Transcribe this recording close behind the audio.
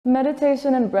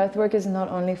Meditation and breathwork is not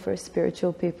only for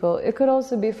spiritual people, it could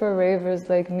also be for ravers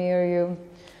like me or you.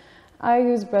 I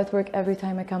use breathwork every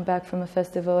time I come back from a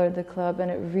festival or the club, and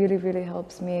it really, really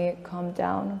helps me calm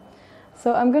down.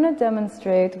 So I'm going to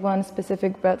demonstrate one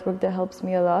specific breathwork that helps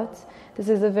me a lot. This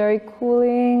is a very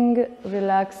cooling,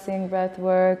 relaxing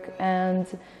breathwork, and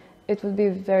it would be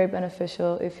very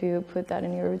beneficial if you put that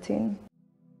in your routine.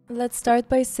 Let's start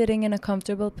by sitting in a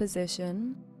comfortable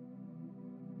position.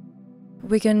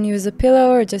 We can use a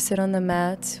pillow or just sit on the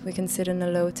mat. We can sit in a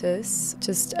lotus.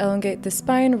 Just elongate the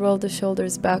spine, roll the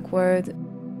shoulders backward.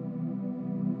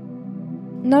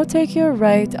 Now take your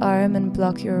right arm and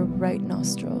block your right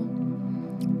nostril.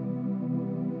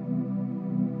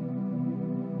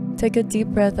 Take a deep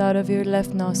breath out of your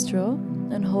left nostril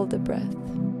and hold the breath.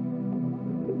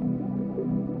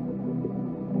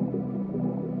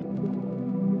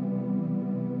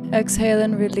 Exhale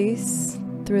and release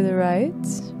through the right.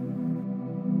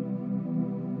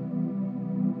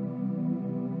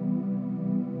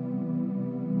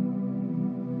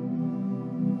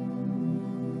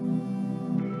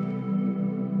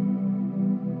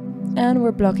 And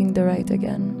we're blocking the right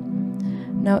again.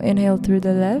 Now inhale through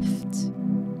the left,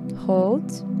 hold,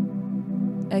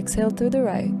 exhale through the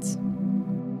right.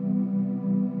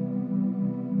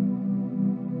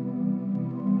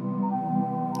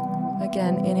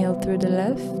 Again, inhale through the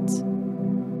left,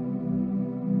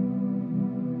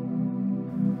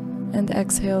 and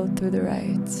exhale through the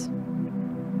right.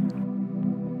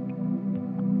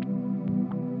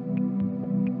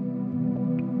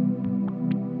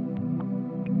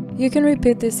 You can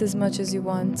repeat this as much as you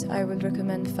want. I would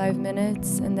recommend 5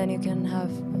 minutes, and then you can have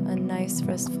a nice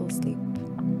restful sleep.